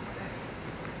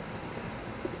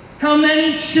 How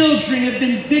many children have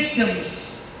been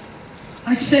victims?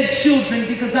 I said children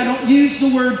because I don't use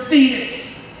the word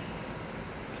fetus.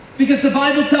 Because the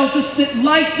Bible tells us that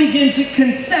life begins at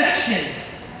conception.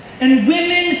 And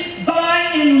women,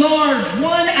 by and large,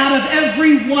 1 out of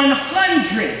every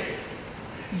 100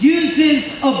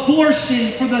 uses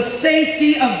abortion for the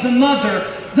safety of the mother.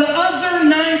 The other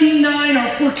 99 are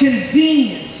for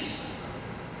convenience.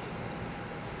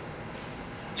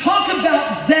 Talk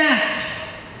about that.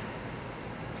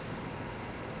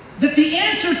 That the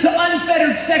answer to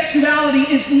unfettered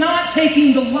sexuality is not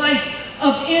taking the life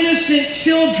of innocent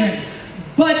children,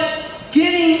 but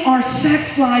getting our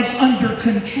sex lives under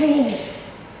control.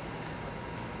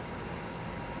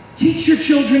 Teach your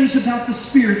children about the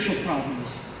spiritual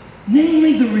problems,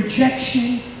 namely the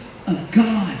rejection of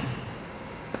God.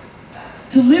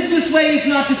 To live this way is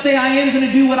not to say I am going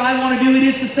to do what I want to do. It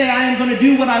is to say I am going to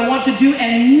do what I want to do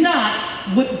and not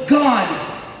what God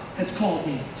has called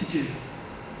me to do.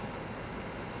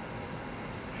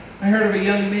 I heard of a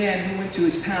young man who went to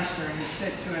his pastor and he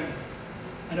said to him,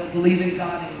 I don't believe in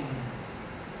God anymore.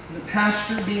 And the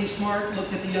pastor, being smart,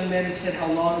 looked at the young man and said,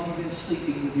 how long have you been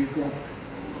sleeping with your girlfriend?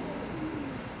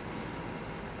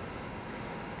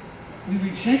 We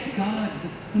reject God.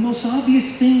 The most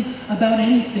obvious thing about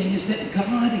anything is that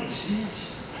God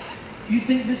exists. Do you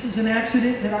think this is an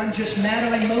accident that I'm just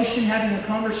mad on emotion having a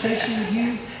conversation with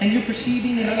you and you're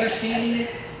perceiving and understanding it?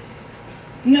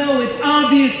 No, it's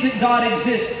obvious that God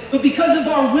exists. But because of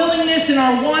our willingness and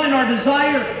our want and our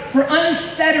desire for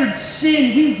unfettered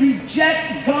sin, we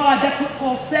reject God. That's what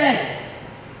Paul said.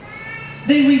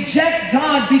 They reject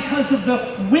God because of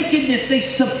the wickedness. They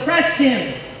suppress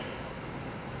Him.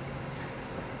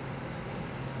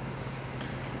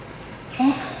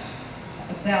 Talk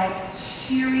about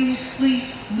seriously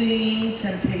fleeing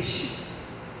temptation.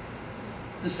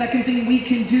 The second thing we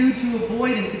can do to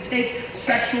avoid and to take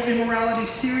sexual immorality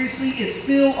seriously is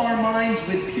fill our minds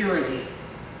with purity.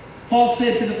 Paul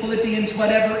said to the Philippians,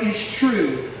 whatever is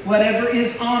true, whatever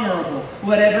is honorable,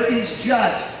 whatever is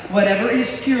just, whatever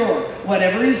is pure,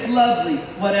 whatever is lovely,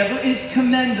 whatever is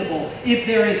commendable, if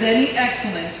there is any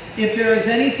excellence, if there is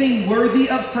anything worthy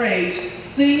of praise,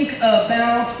 think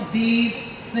about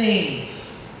these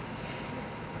things.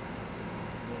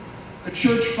 The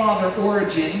church father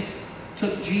Origen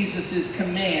took Jesus'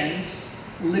 commands,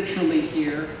 literally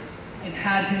here, and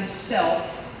had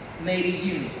himself made a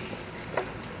eunuch.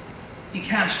 He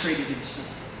castrated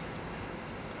himself.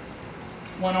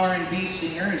 One R&B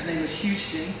singer, his name was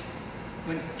Houston,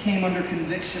 when came under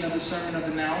conviction of the Sermon on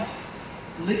the Mount,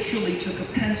 literally took a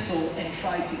pencil and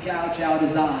tried to gouge out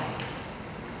his eye.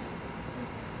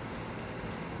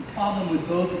 The problem with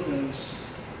both of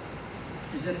those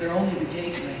is that they're only the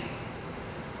gateway.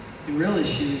 The real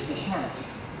issue is the heart.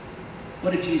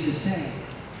 What did Jesus say?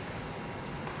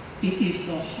 It is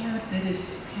the heart that is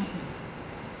the problem.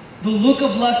 The look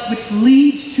of lust which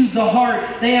leads to the heart.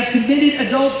 They have committed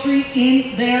adultery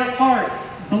in their heart.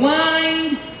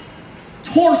 Blind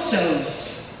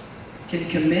torsos can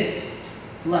commit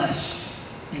lust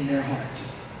in their heart.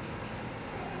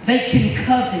 They can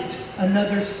covet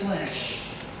another's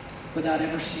flesh without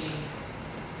ever seeing it,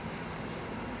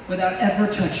 without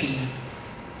ever touching it.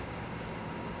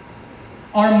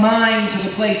 Our minds are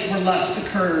the place where lust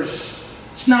occurs.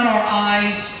 It's not our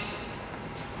eyes.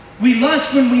 We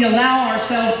lust when we allow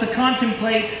ourselves to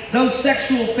contemplate those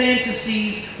sexual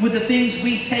fantasies with the things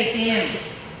we take in.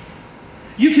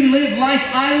 You can live life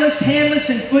eyeless, handless,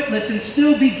 and footless and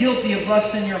still be guilty of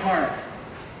lust in your heart.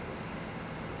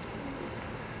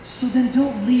 So then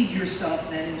don't lead yourself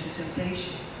then into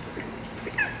temptation.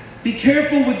 Be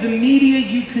careful with the media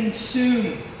you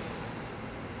consume,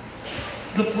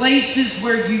 the places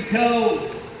where you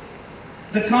go,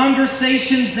 the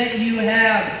conversations that you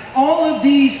have. All of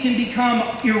these can become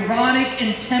erotic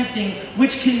and tempting,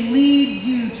 which can lead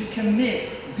you to commit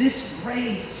this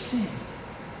grave sin.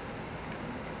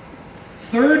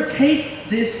 Third, take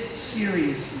this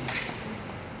seriously.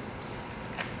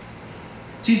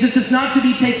 Jesus is not to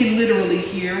be taken literally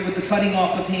here with the cutting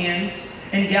off of hands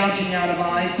and gouging out of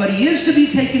eyes, but He is to be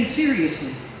taken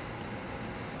seriously.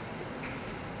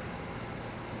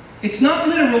 It's not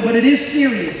literal, but it is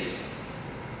serious.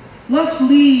 Lust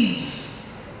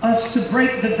leads us to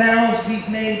break the vows we've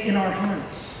made in our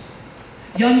hearts.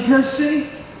 Young person,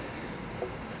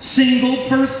 single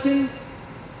person,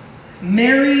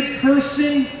 married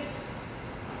person,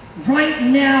 right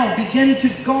now begin to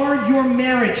guard your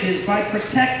marriages by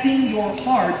protecting your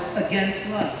hearts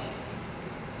against lust.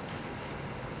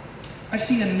 I've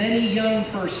seen a many young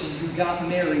person who got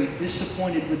married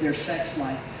disappointed with their sex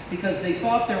life because they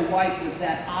thought their wife was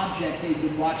that object they'd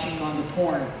been watching on the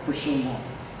porn for so long.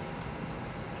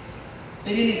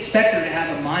 They didn't expect her to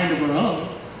have a mind of her own.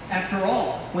 After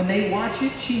all, when they watch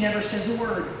it, she never says a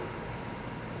word.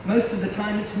 Most of the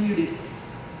time it's muted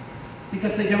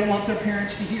because they don't want their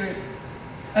parents to hear it.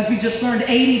 As we just learned,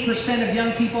 80% of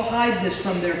young people hide this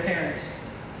from their parents.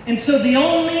 And so the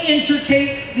only interaction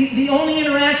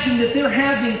that they're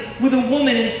having with a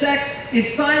woman in sex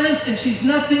is silence, and she's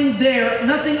nothing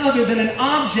other than an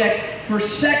object for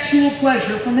sexual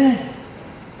pleasure for men.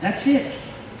 That's it.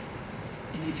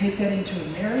 And you take that into a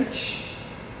marriage,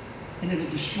 and it'll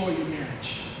destroy your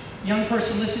marriage. Young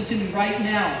person, listen to me right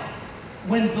now.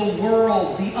 When the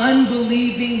world, the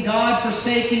unbelieving,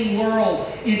 God-forsaking world,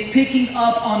 is picking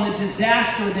up on the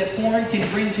disaster that porn can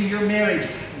bring to your marriage,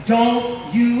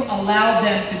 don't you allow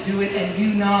them to do it, and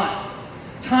you not.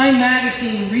 Time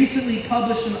magazine recently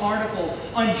published an article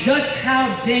on just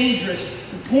how dangerous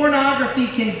pornography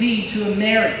can be to a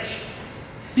marriage.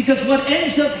 Because what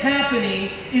ends up happening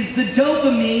is the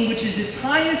dopamine, which is its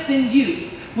highest in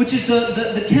youth, which is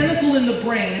the chemical in the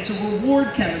brain. It's a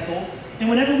reward chemical. And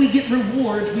whenever we get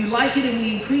rewards, we like it and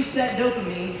we increase that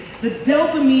dopamine. The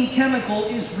dopamine chemical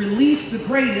is released the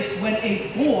greatest when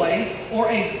a boy, or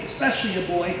especially a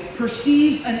boy,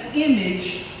 perceives an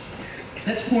image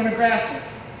that's pornographic.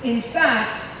 In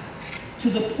fact,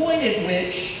 to the point at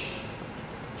which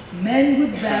men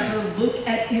would rather look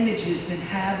at images than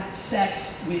have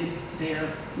sex with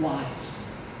their wives.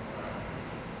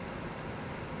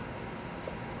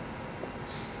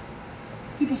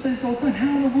 People say this all the time.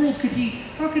 How in the world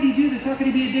how could he do this? How could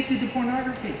he be addicted to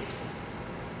pornography?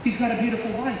 He's got a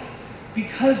beautiful wife.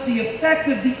 because the effect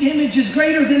of the image is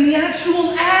greater than the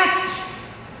actual act.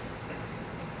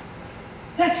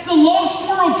 That's the lost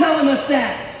world telling us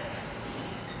that.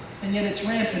 And yet it's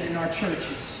rampant in our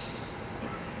churches.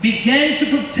 Begin to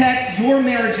protect your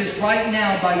marriages right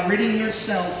now by ridding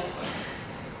yourself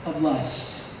of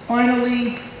lust.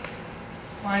 Finally,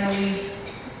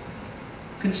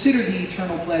 consider the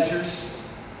eternal pleasures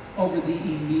over the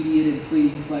immediate and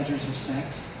fleeting pleasures of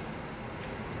sex.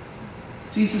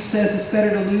 Jesus says it's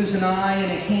better to lose an eye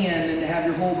and a hand than to have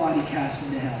your whole body cast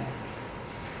into hell.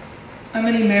 How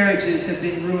many marriages have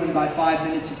been ruined by 5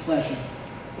 minutes of pleasure?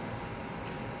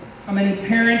 How many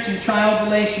parent and child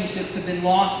relationships have been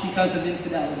lost because of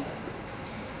infidelity?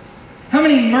 How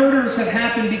many murders have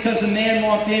happened because a man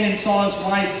walked in and saw his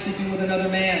wife sleeping with another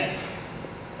man?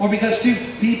 Or because two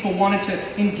people wanted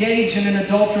to engage in an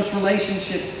adulterous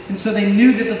relationship, and so they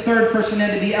knew that the third person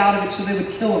had to be out of it, so they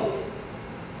would kill him.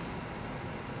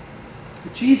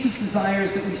 But Jesus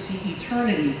desires that we see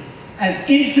eternity as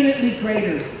infinitely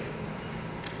greater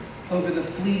over the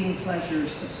fleeting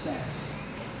pleasures of sex.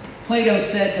 Plato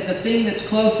said that the thing that's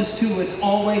closest to us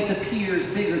always appears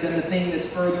bigger than the thing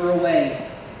that's further away.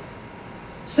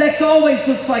 Sex always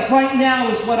looks like right now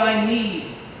is what I need.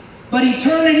 But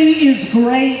eternity is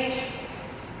great.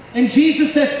 And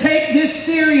Jesus says, take this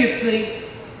seriously.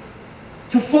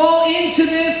 To fall into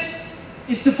this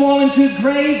is to fall into a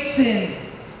grave sin.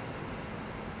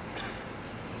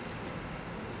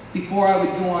 Before I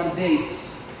would go on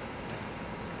dates,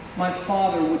 my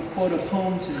father would quote a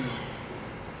poem to me.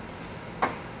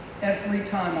 Every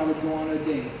time I would go on a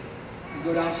date, I'd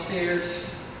go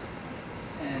downstairs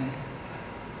and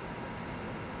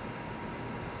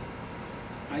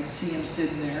I'd see him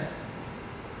sitting there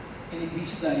and he'd be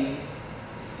studying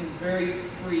and very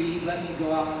free, he'd let me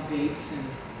go out on dates, and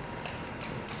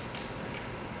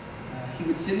he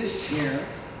would sit in his chair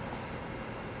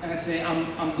and I'd say,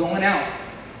 I'm going out.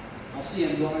 I'll see you,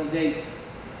 I'm going on a date.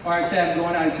 Or I'd say, I'm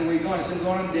going out. He'd say, where are you going? I said, I'm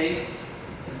going on a date.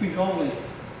 Who are you going with?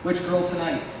 Which girl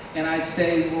tonight? And I'd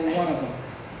say, well, one of them.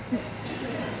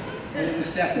 And it was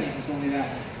Stephanie. It was only that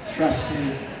one. Trust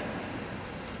me.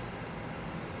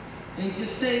 And he'd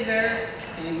just say there,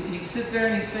 and he'd sit there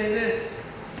and he'd say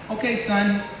this. Okay,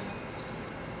 son,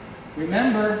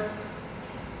 remember,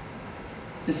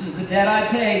 this is the debt I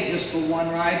paid just for one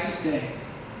ride to stay.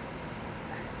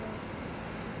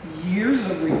 Years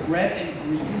of regret and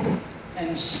grief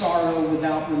and sorrow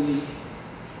without relief.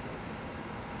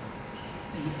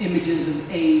 And images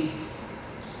of AIDS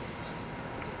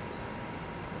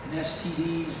and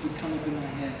STDs would come up in my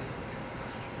head.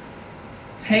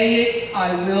 Pay it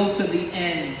I will to the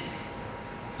end,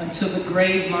 until the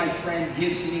grave, my friend,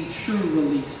 gives me true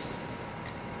release,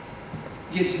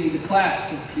 gives me the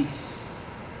clasp of peace.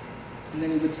 And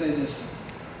then he would say this one.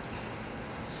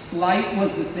 Slight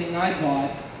was the thing I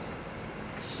bought,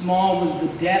 small was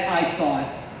the debt I thought,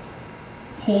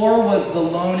 poor was the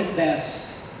loan at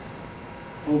best.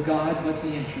 O God, but the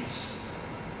interest.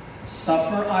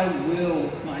 Suffer I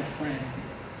will, my friend,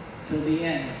 till the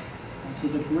end, until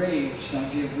the grave shall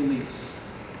give release.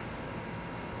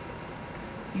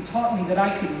 He taught me that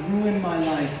I could ruin my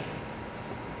life,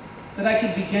 that I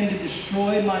could begin to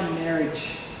destroy my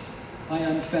marriage by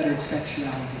unfettered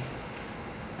sexuality.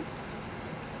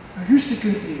 Now here's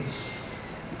the good news.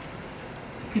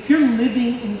 If you're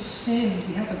living in sin,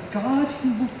 we have a God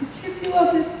who will forgive you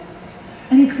of it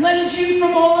and cleanse you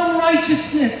from all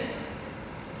unrighteousness.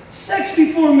 Sex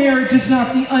before marriage is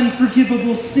not the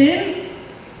unforgivable sin.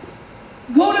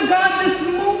 Go to God this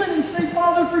moment and say,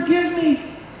 Father, forgive me.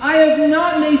 I have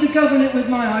not made the covenant with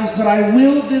my eyes, but I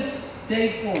will this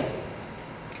day forth.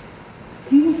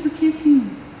 He will forgive you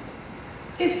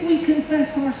if we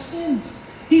confess our sins.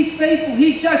 He's faithful.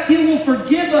 He's just. He will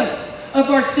forgive us of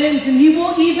our sins, and He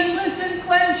will even,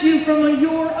 cleanse you from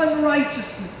your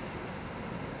unrighteousness.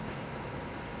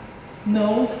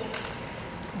 No,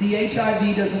 the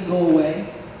HIV doesn't go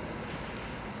away.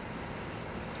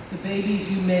 The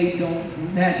babies you made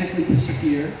don't magically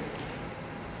disappear.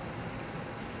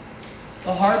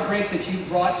 The heartbreak that you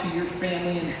brought to your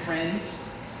family and friends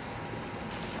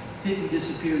didn't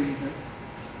disappear either.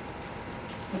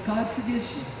 But God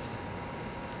forgives you.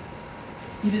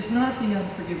 It is not the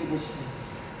unforgivable sin.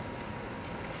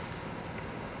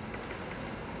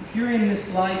 If you're in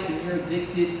this life and you're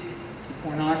addicted to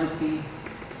pornography,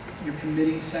 you're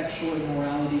committing sexual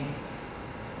immorality,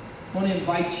 I want to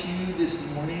invite you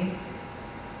this morning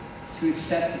to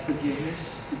accept the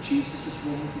forgiveness that Jesus is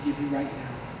willing to give you right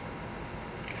now.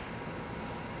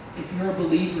 If you're a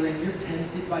believer and you're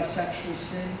tempted by sexual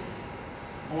sin,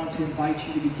 I want to invite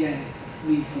you to begin to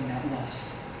flee from that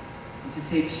lust. and to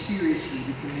take seriously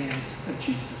the commands of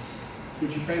Jesus.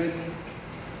 Would you pray with me?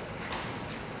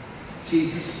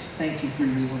 Jesus, thank you for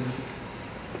your word.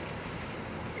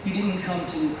 You didn't come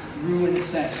to ruin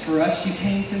sex for us. You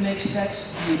came to make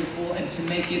sex beautiful and to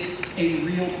make it a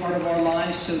real part of our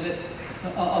lives, so that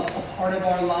a part of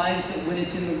our lives that when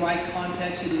it's in the right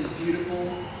context, it is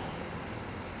beautiful.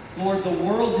 Lord, the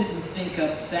world didn't think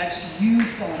of sex. You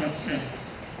thought of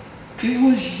sex. It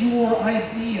was your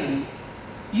idea.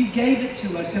 You gave it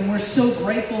to us, and we're so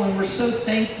grateful and we're so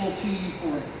thankful to you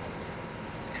for it.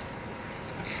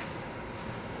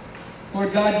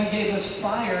 Lord God, you gave us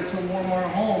fire to warm our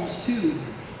homes too.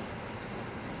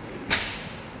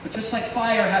 But just like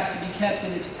fire has to be kept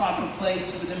in its proper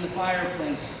place within the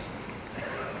fireplace,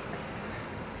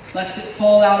 lest it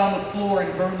fall out on the floor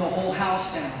and burn the whole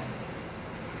house down,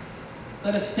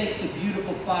 let us take the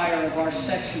beautiful fire of our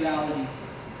sexuality,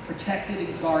 protect it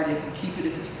and guard it, and keep it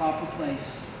in its proper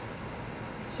place,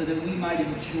 so that we might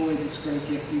enjoy this great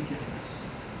gift you've given us.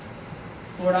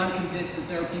 Lord, I'm convinced that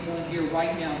there are people in here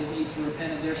right now that need to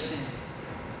repent of their sin.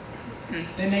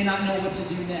 They may not know what to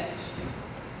do next.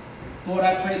 Lord,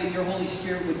 I pray that your Holy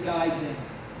Spirit would guide them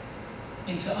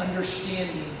into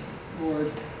understanding,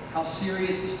 Lord, how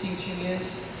serious this teaching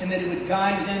is, and that it would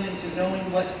guide them into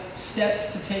knowing what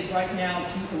steps to take right now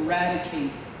to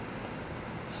eradicate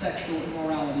sexual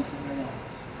immorality from their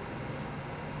lives.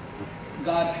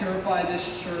 God, purify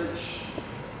this church.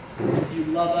 You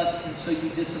love us, and so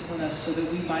you discipline us so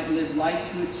that we might live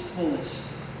life to its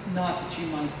fullest, not that you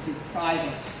might deprive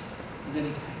us of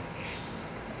anything.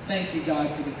 Thank you,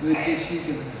 God, for the good gifts you've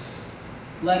given us.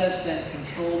 Let us then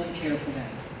control and care for them.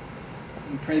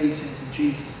 We pray these things in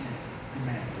Jesus' name.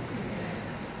 Amen.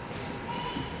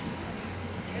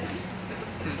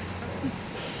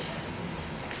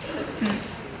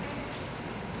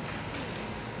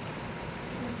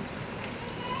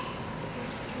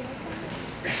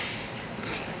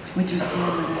 Would you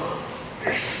stand with us?